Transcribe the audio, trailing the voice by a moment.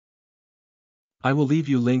I will leave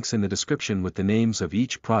you links in the description with the names of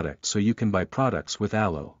each product so you can buy products with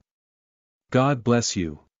aloe. God bless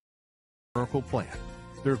you. Miracle plant.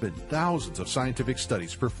 There have been thousands of scientific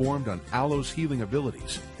studies performed on aloe's healing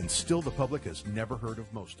abilities, and still the public has never heard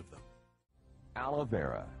of most of them. Aloe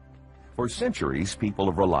vera. For centuries, people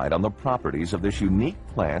have relied on the properties of this unique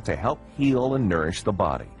plant to help heal and nourish the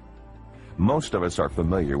body. Most of us are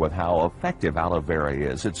familiar with how effective aloe vera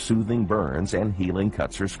is at soothing burns and healing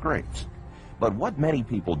cuts or scrapes. But what many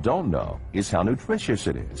people don't know is how nutritious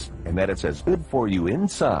it is, and that it's as good for you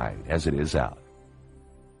inside as it is out.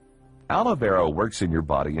 Aloe vera works in your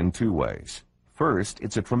body in two ways. First,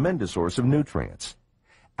 it's a tremendous source of nutrients.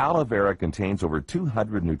 Aloe vera contains over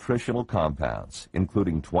 200 nutritional compounds,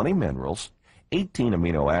 including 20 minerals, 18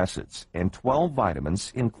 amino acids, and 12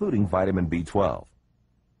 vitamins, including vitamin B12.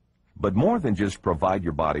 But more than just provide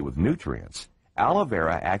your body with nutrients, aloe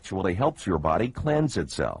vera actually helps your body cleanse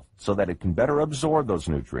itself so that it can better absorb those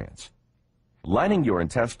nutrients. Lining your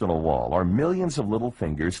intestinal wall are millions of little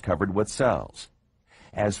fingers covered with cells.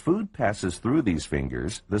 As food passes through these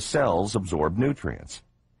fingers, the cells absorb nutrients.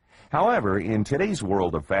 However, in today's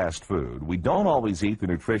world of fast food, we don't always eat the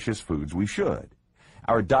nutritious foods we should.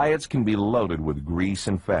 Our diets can be loaded with grease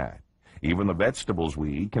and fat. Even the vegetables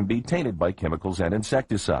we eat can be tainted by chemicals and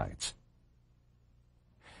insecticides.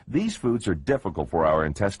 These foods are difficult for our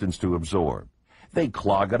intestines to absorb. They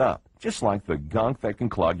clog it up, just like the gunk that can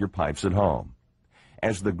clog your pipes at home.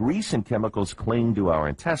 As the grease and chemicals cling to our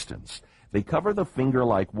intestines, they cover the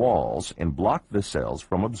finger-like walls and block the cells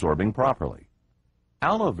from absorbing properly.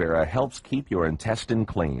 Aloe vera helps keep your intestine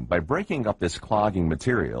clean by breaking up this clogging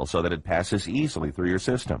material so that it passes easily through your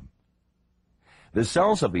system. The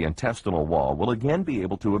cells of the intestinal wall will again be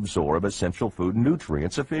able to absorb essential food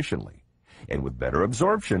nutrients efficiently, and with better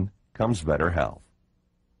absorption comes better health.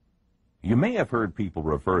 You may have heard people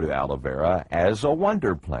refer to aloe vera as a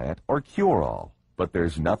wonder plant or cure-all, but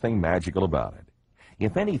there's nothing magical about it.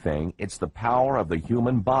 If anything, it's the power of the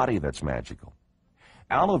human body that's magical.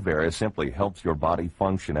 Aloe vera simply helps your body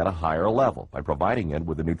function at a higher level by providing it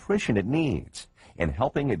with the nutrition it needs and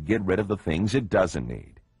helping it get rid of the things it doesn't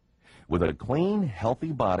need. With a clean,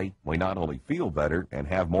 healthy body, we not only feel better and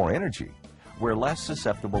have more energy, we're less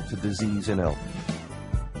susceptible to disease and illness.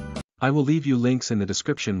 I will leave you links in the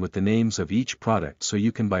description with the names of each product so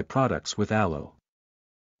you can buy products with aloe.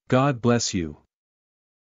 God bless you.